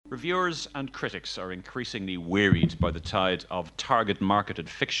Reviewers and critics are increasingly wearied by the tide of target-marketed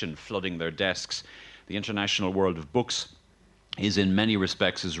fiction flooding their desks. The international world of books is in many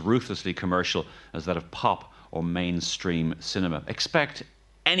respects as ruthlessly commercial as that of pop or mainstream cinema. Expect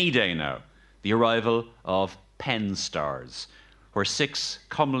any day now the arrival of Pen Stars, where 6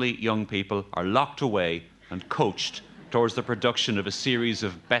 comely young people are locked away and coached towards the production of a series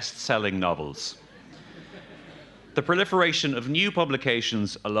of best-selling novels. The proliferation of new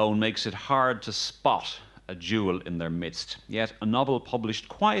publications alone makes it hard to spot a jewel in their midst. Yet a novel published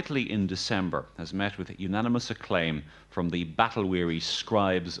quietly in December has met with unanimous acclaim from the battle-weary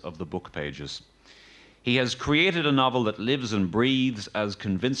scribes of the book pages. He has created a novel that lives and breathes as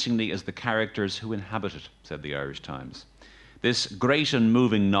convincingly as the characters who inhabit it, said the Irish Times. This great and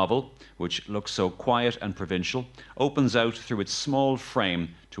moving novel, which looks so quiet and provincial, opens out through its small frame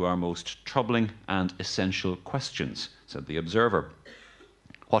to our most troubling and essential questions, said the Observer.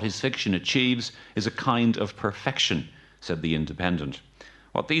 What his fiction achieves is a kind of perfection, said the Independent.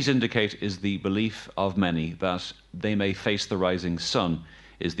 What these indicate is the belief of many that They May Face the Rising Sun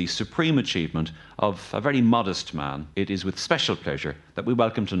is the supreme achievement of a very modest man. It is with special pleasure that we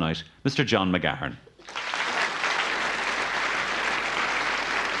welcome tonight Mr. John McGahern.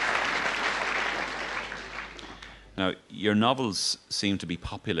 Now, your novels seem to be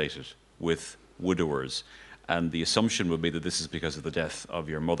populated with widowers, and the assumption would be that this is because of the death of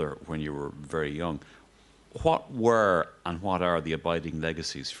your mother when you were very young. What were and what are the abiding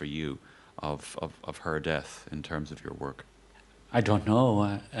legacies for you of her death in terms of your work? I don't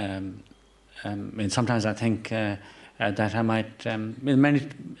know. I mean, sometimes I think that I might...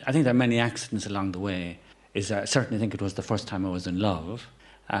 I think there are many accidents along the way. I certainly think it was the first time I was in love,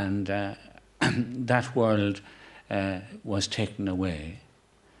 and that world was taken away.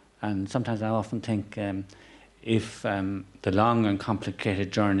 And sometimes I often think if the long and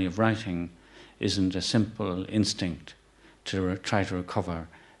complicated journey of writing isn't a simple instinct to try to recover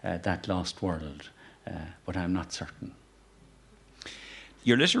that lost world, but I'm not certain.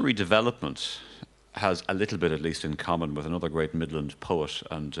 Your literary development has a little bit, at least, in common with another great Midland poet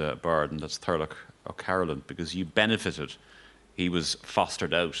and bard, and that's Thurlough O'Carolan, because you benefited. He was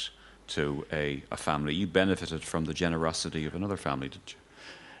fostered out to a family. You benefited from the generosity of another family, didn't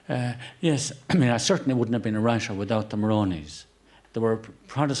you? Yes. I mean, I certainly wouldn't have been a writer without the Moroney's. They were a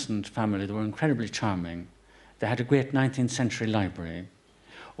Protestant family. They were incredibly charming. They had a great 19th century library.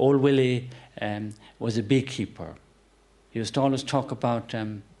 Old Willie was a beekeeper. He used to always talk about,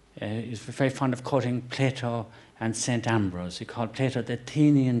 he was very fond of quoting Plato and St. Ambrose. He called Plato the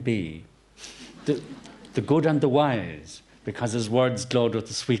Athenian bee, the good and the wise, because his words glowed with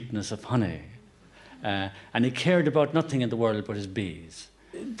the sweetness of honey. And he cared about nothing in the world but his bees.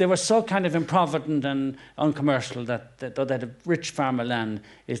 They were so kind of improvident and uncommercial that though they had a rich farmer land,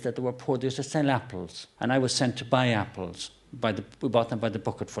 is that they were poor. They used to sell apples, and I was sent to buy apples. We bought them by the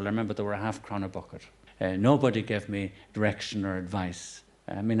bucketful. I remember they were £0.5 a bucket. Nobody gave me direction or advice.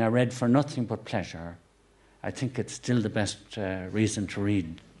 I mean, I read for nothing but pleasure. I think it's still the best reason to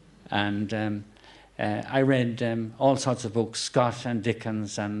read. And I read all sorts of books, Scott and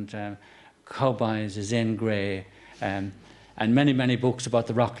Dickens and cowboys, Zane Grey, and many, many books about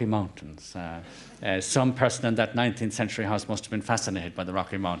the Rocky Mountains. Some person in that 19th century house must have been fascinated by the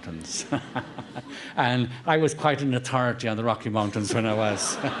Rocky Mountains. And I was quite an authority on the Rocky Mountains when I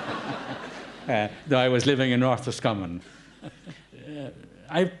was, though I was living in North Roscommon.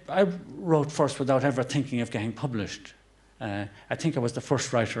 I wrote first without ever thinking of getting published. I think I was the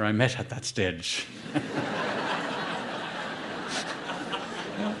first writer I met at that stage.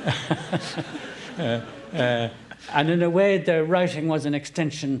 And in a way, the writing was an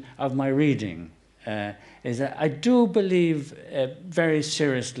extension of my reading. I do believe very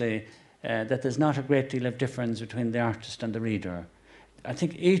seriously that there's not a great deal of difference between the artist and the reader. I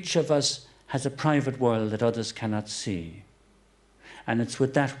think each of us has a private world that others cannot see. And it's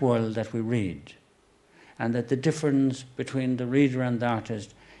with that world that we read. And that the difference between the reader and the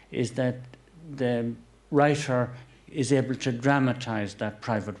artist is that the writer is able to dramatize that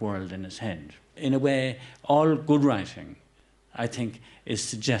private world in his head. In a way, all good writing, I think, is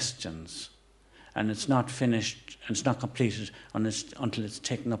suggestions. And it's not finished, and it's not completed until it's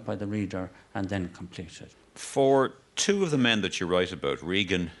taken up by the reader and then completed. For two of the men that you write about,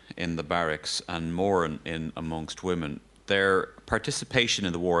 Regan in the barracks and Moran in Amongst Women, their participation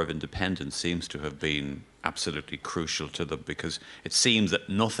in the War of Independence seems to have been absolutely crucial to them, because it seems that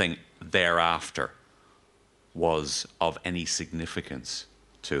nothing thereafter was of any significance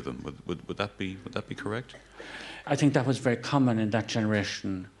to them. Would that be correct? I think that was very common in that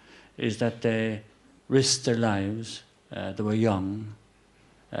generation, is that they risked their lives, they were young,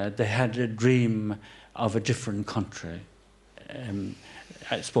 They had a dream of a different country.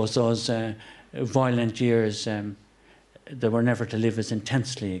 I suppose those violent years, they were never to live as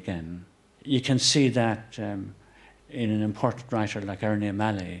intensely again. You can see that in an important writer like Ernie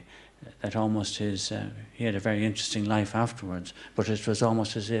O'Malley, that almost he had a very interesting life afterwards, but it was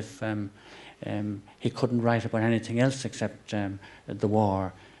almost as if he couldn't write about anything else except the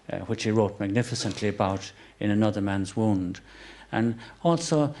war, which he wrote magnificently about in Another Man's Wound. And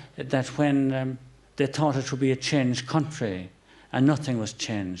also that when they thought it would be a changed country, and nothing was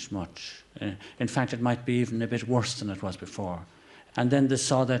changed much. In fact, it might be even a bit worse than it was before. And then they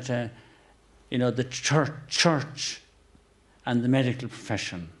saw that the church and the medical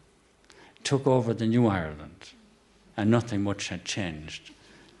profession took over the new Ireland, and nothing much had changed.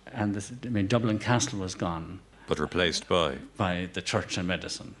 And Dublin Castle was gone. But replaced by? By the church and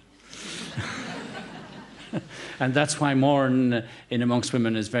medicine. And that's why Moran, in Amongst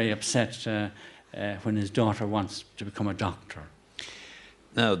Women, is very upset when his daughter wants to become a doctor.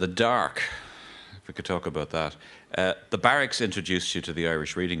 Now, the dark, if we could talk about that. The barracks introduced you to the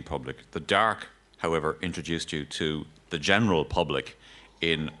Irish reading public. The dark, however, introduced you to the general public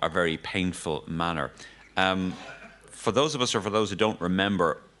in a very painful manner. For those of us, or for those who don't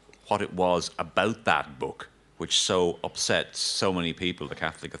remember what it was about that book which so upset so many people, the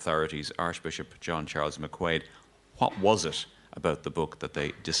Catholic authorities, Archbishop John Charles McQuaid, what was it about the book that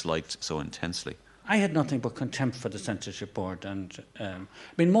they disliked so intensely? I had nothing but contempt for the censorship board, and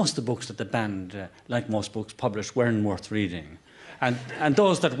most of the books that the band, like most books published, weren't worth reading, and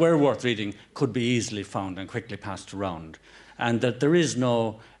those that were worth reading could be easily found and quickly passed around, and that there is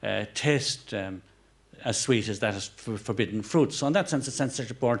no taste as sweet as that of forbidden fruit. So in that sense, the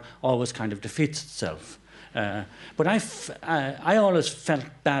censorship board always kind of defeats itself. But I always felt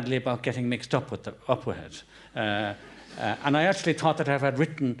badly about getting mixed up with it, and I actually thought that if I'd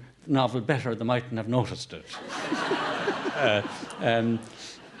written novel better, they mightn't have noticed it.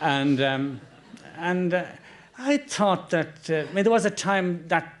 I thought that there was a time.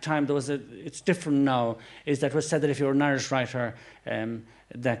 It's different now. Is that it was said that if you were an Irish writer,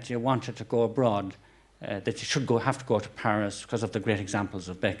 that you wanted to go abroad, that you have to go to Paris because of the great examples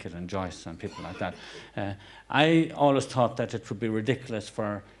of Beckett and Joyce and people like that. I always thought that it would be ridiculous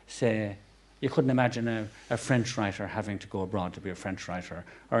for, say, you couldn't imagine a French writer having to go abroad to be a French writer,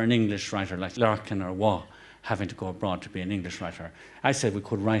 or an English writer like Larkin or Waugh having to go abroad to be an English writer. I said we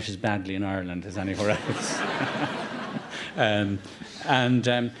could write as badly in Ireland as anywhere else.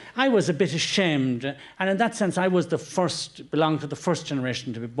 I was a bit ashamed, and in that sense I was belonged to the first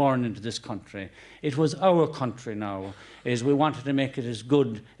generation to be born into this country. It was our country now, we wanted to make it as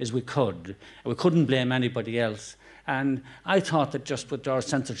good as we could. We couldn't blame anybody else. And I thought that just with our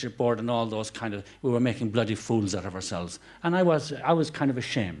censorship board and all those we were making bloody fools out of ourselves. And I was kind of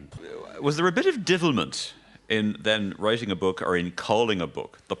ashamed. Was there a bit of divilment in then writing a book, or in calling a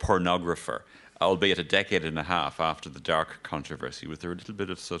book The Pornographer, albeit a decade and a half after the Dark controversy? Was there a little bit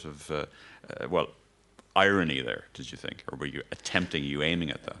of sort of, irony there, did you think? Or were you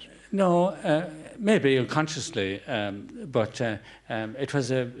aiming at that? No, maybe unconsciously, but it was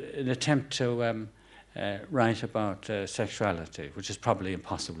an attempt to write about sexuality, which is probably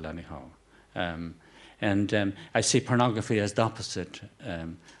impossible anyhow. I see pornography as the opposite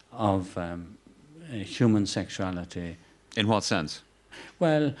of human sexuality. In what sense?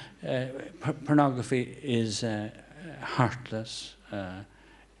 Well, pornography is heartless,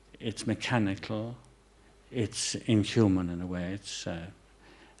 it's mechanical, it's inhuman in a way,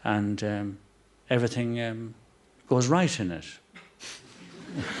 and everything goes right in it.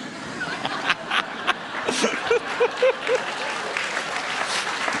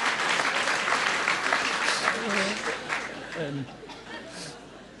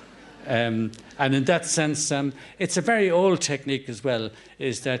 And in that sense, it's a very old technique as well,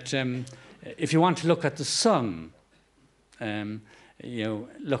 is that if you want to look at the sun, you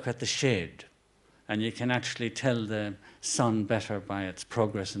look at the shade, and you can actually tell the sun better by its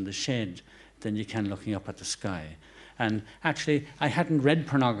progress in the shade than you can looking up at the sky. And actually, I hadn't read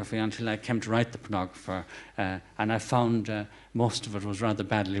pornography until I came to write The Pornographer, and I found most of it was rather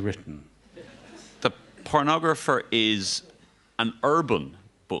badly written. The Pornographer is an urban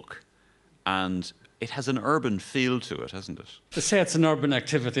book, and it has an urban feel to it, hasn't it? They say it's an urban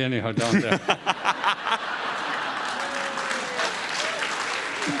activity anyhow, down there.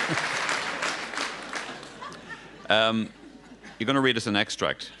 You're going to read us an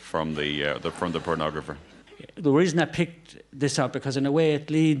extract from the Pornographer. The reason I picked this out, because in a way it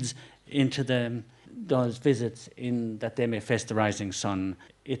leads into those visits in that they may face the rising sun.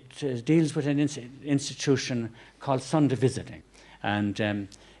 It deals with an institution called Sunday Visiting. And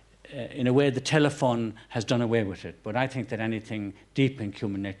in a way, the telephone has done away with it. But I think that anything deep in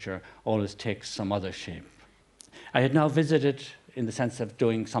human nature always takes some other shape. I had now visited, in the sense of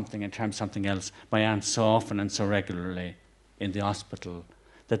doing something in terms of something else, my aunt so often and so regularly in the hospital,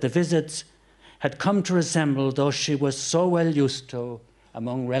 that the visits had come to resemble those she was so well used to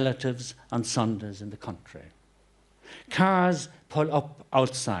among relatives on Sundays in the country. Cars pull up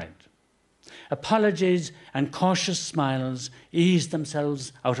outside. Apologies and cautious smiles ease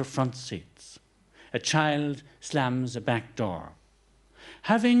themselves out of front seats. A child slams a back door.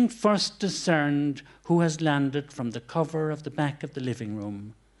 Having first discerned who has landed from the cover of the back of the living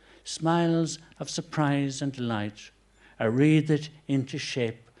room, smiles of surprise and delight are wreathed into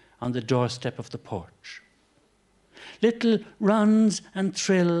shape on the doorstep of the porch. Little runs and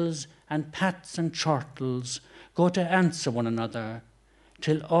thrills and pats and chortles go to answer one another,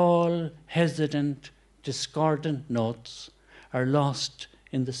 till all hesitant, discordant notes are lost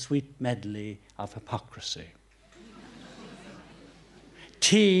in the sweet medley of hypocrisy.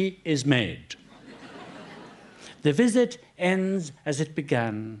 Tea is made. The visit ends as it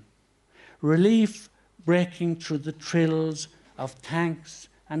began, relief breaking through the trills of thanks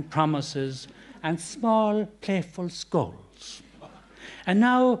and promises and small playful scolds. And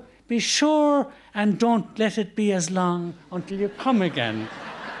now be sure and don't let it be as long until you come again.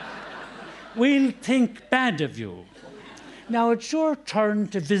 We'll think bad of you. Now it's your turn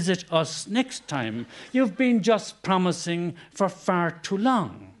to visit us next time. You've been just promising for far too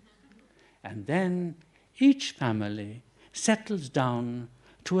long. And then each family settles down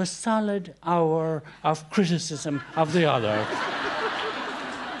to a solid hour of criticism of the other.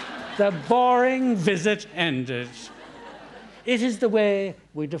 The boring visit ended. It is the way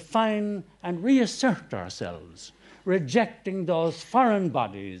we define and reassert ourselves, rejecting those foreign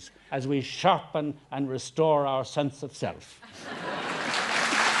bodies as we sharpen and restore our sense of self.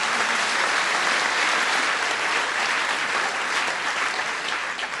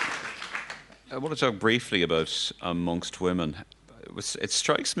 I want to talk briefly about Amongst Women. It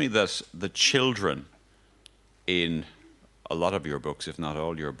strikes me that the children in a lot of your books, if not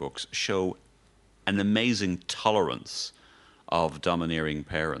all your books, show an amazing tolerance of domineering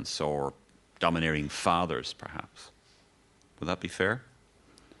parents or domineering fathers, perhaps. Would that be fair?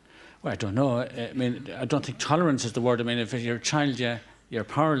 Well, I don't know. I mean, I don't think tolerance is the word. I mean, if you're a child, you're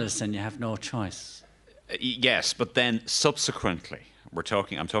powerless and you have no choice. Yes, but then subsequently,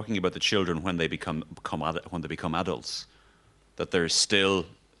 I'm talking about the children when they become adults, that there's still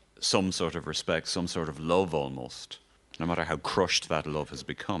some sort of respect, some sort of love almost, no matter how crushed that love has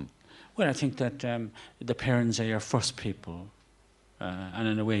become. Well, I think that the parents are your first people, and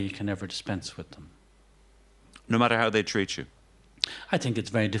in a way you can never dispense with them. No matter how they treat you? I think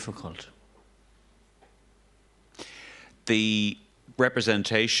it's very difficult. The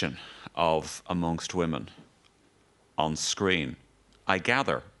representation of Amongst Women on screen, I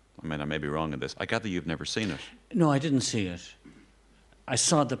gather, I mean, I may be wrong in this, I gather you've never seen it. No, I didn't see it. I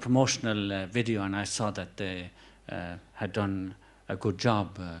saw the promotional video and I saw that they had done a good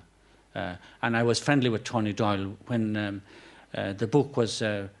job. And I was friendly with Tony Doyle. When the book was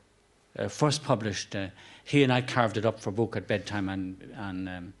first published, he and I carved it up for book at bedtime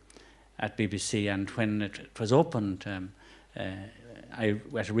at BBC. And when it was opened, I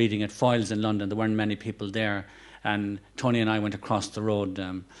was reading at Foyles in London. There weren't many people there. And Tony and I went across the road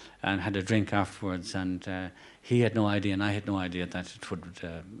and had a drink afterwards. And he had no idea, and I had no idea that it would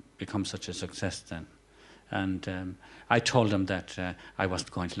become such a success then. And I told him that I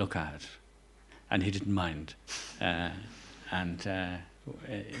wasn't going to look at it. And he didn't mind. I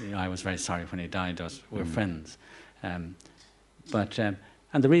was very sorry when he died. We were friends. And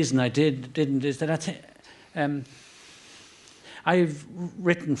the reason I didn't is that I think I've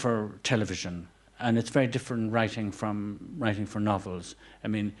written for television, and it's very different writing from writing for novels. I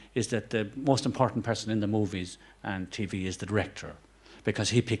mean, is that the most important person in the movies and TV is the director,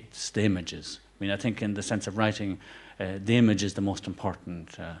 because he picks the images. I mean, I think in the sense of writing, the image is the most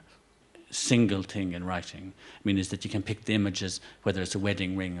important single thing in writing. I mean, is that you can pick the images, whether it's a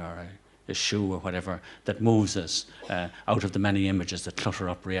wedding ring or a shoe or whatever, that moves us out of the many images that clutter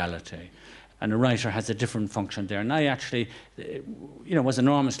up reality. And a writer has a different function there. And I actually, was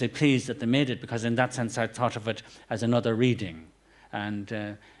enormously pleased that they made it, because in that sense I thought of it as another reading. And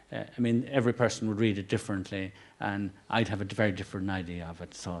I mean, every person would read it differently, and I'd have a very different idea of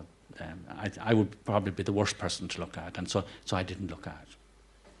it. So I would probably be the worst person to look at, and so I didn't look at it.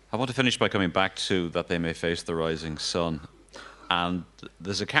 I want to finish by coming back to That They May Face the Rising Sun. And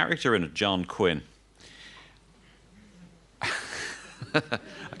there's a character in it, John Quinn.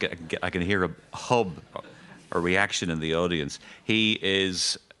 I can hear a hub a reaction in the audience. He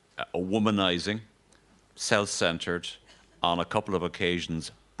is a womanizing, self-centered, on a couple of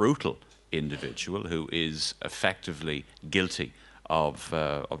occasions brutal individual who is effectively guilty of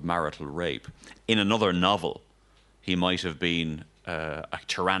marital rape. In another novel, he might have been a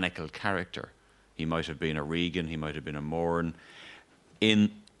tyrannical character. He might have been a Regan, he might have been a Moran.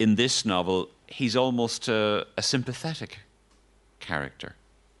 In this novel, he's almost a sympathetic character.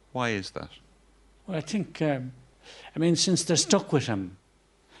 Why is that? Well, I think, since they're stuck with him,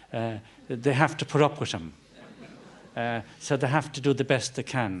 they have to put up with him. So they have to do the best they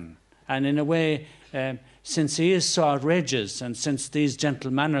can. And in a way, since he is so outrageous, and since these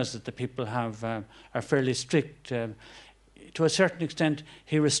gentle manners that the people have are fairly strict, to a certain extent,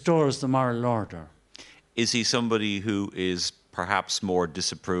 he restores the moral order. Is he somebody who is perhaps more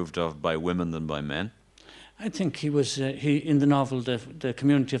disapproved of by women than by men? I think he was, in the novel, the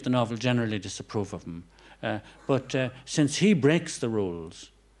community of the novel generally disapprove of him. But since he breaks the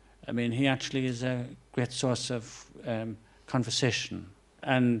rules, he actually is a great source of conversation.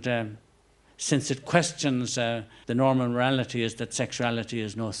 And since it questions the normal morality is that sexuality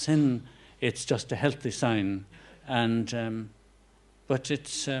is no sin, it's just a healthy sign. And but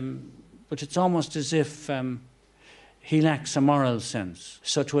it's almost as if he lacks a moral sense.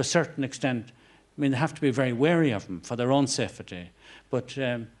 So to a certain extent, they have to be very wary of him for their own safety. But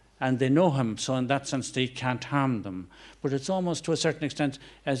and they know him, so in that sense they can't harm them. But it's almost to a certain extent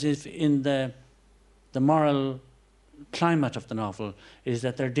as if in the moral climate of the novel is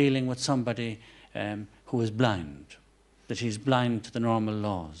that they're dealing with somebody who is blind, that he's blind to the normal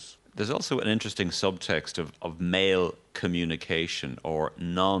laws. There's also an interesting subtext of male communication or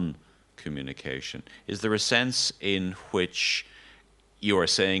non-communication. Is there a sense in which you are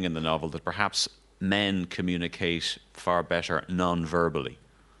saying in the novel that perhaps men communicate far better non-verbally?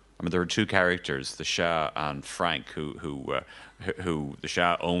 There are two characters, the Shah and Frank, who the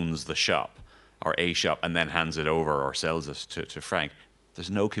Shah owns the shop, or a shop, and then hands it over or sells it to Frank.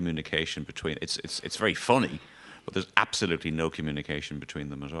 There's no communication between. It's very funny, but there's absolutely no communication between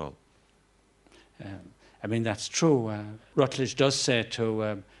them at all. That's true. Rutledge does say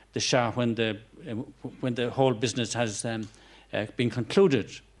to the Shah when the whole business has been concluded,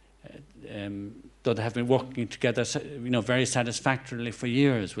 though they have been working together, very satisfactorily for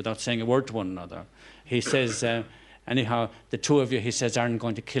years without saying a word to one another. He says, anyhow, the two of you, he says, aren't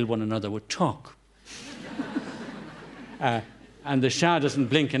going to kill one another with talk. And the Shah doesn't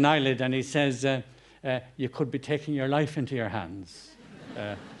blink an eyelid, and he says, you could be taking your life into your hands.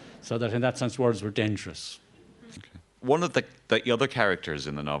 So that in that sense, words were dangerous. Okay. One of the other characters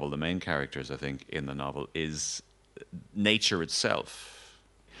in the novel, the main characters, I think, in the novel, is nature itself.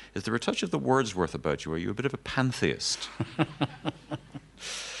 Is there a touch of the Wordsworth about you? Are you a bit of a pantheist? I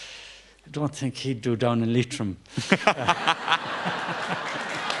don't think he'd do down in Leitrim.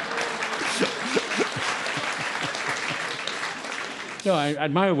 No, I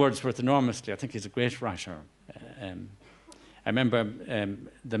admire Wordsworth enormously. I think he's a great writer. I remember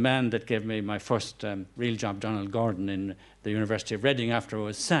the man that gave me my first real job, Donald Gordon, in the University of Reading after I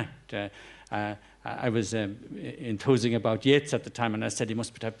was sacked. I was enthusing about Yeats at the time, and I said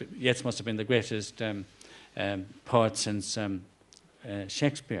Yeats must have been the greatest poet since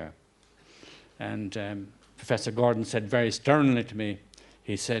Shakespeare. And Professor Gordon said very sternly to me,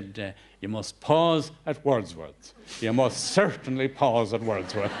 he said, you must pause at Wordsworth. You must certainly pause at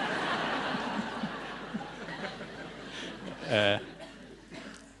Wordsworth. I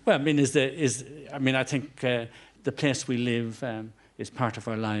think the place we live is part of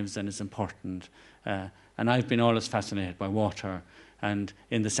our lives and is important. And I've been always fascinated by water, and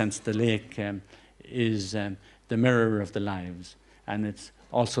in the sense the lake is the mirror of the lives, and it's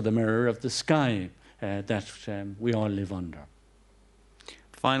also the mirror of the sky that we all live under.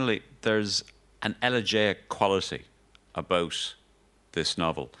 Finally, there's an elegiac quality about this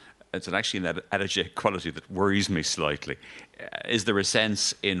novel. It's actually an elegiac quality that worries me slightly. Is there a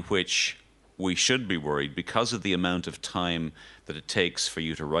sense in which we should be worried because of the amount of time that it takes for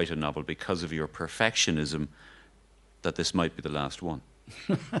you to write a novel, because of your perfectionism, that this might be the last one?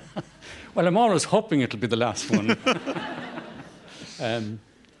 Well, I'm always hoping it'll be the last one.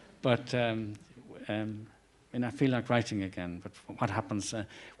 I feel like writing again. But what happens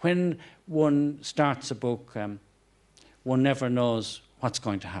when one starts a book, one never knows what's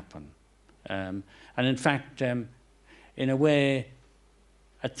going to happen. And in fact, in a way,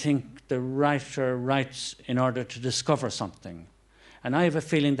 I think the writer writes in order to discover something. And I have a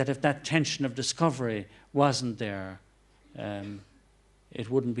feeling that if that tension of discovery wasn't there, it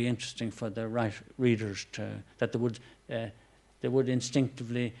wouldn't be interesting for the readers that they would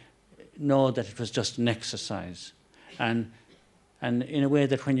instinctively know that it was just an exercise. And in a way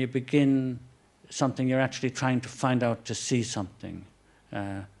that when you begin something, you're actually trying to find out to see something.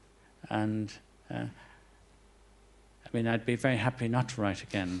 I mean, I'd be very happy not to write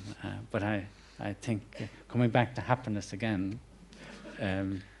again, but I think coming back to happiness again,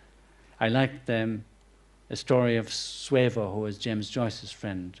 I liked the story of Suevo, who was James Joyce's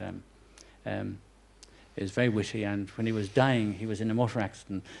friend. He was very witty, and when he was dying, he was in a motor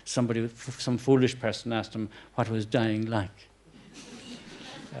accident. Some foolish person asked him what was dying like.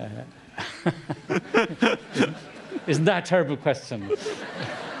 Isn't that a terrible question?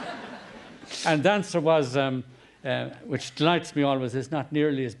 And the answer was, which delights me always, it's not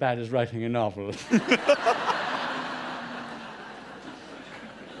nearly as bad as writing a novel.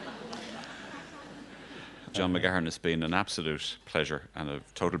 John McGahern, it's been an absolute pleasure and a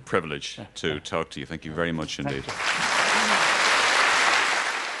total privilege to talk to you. Thank you very much indeed.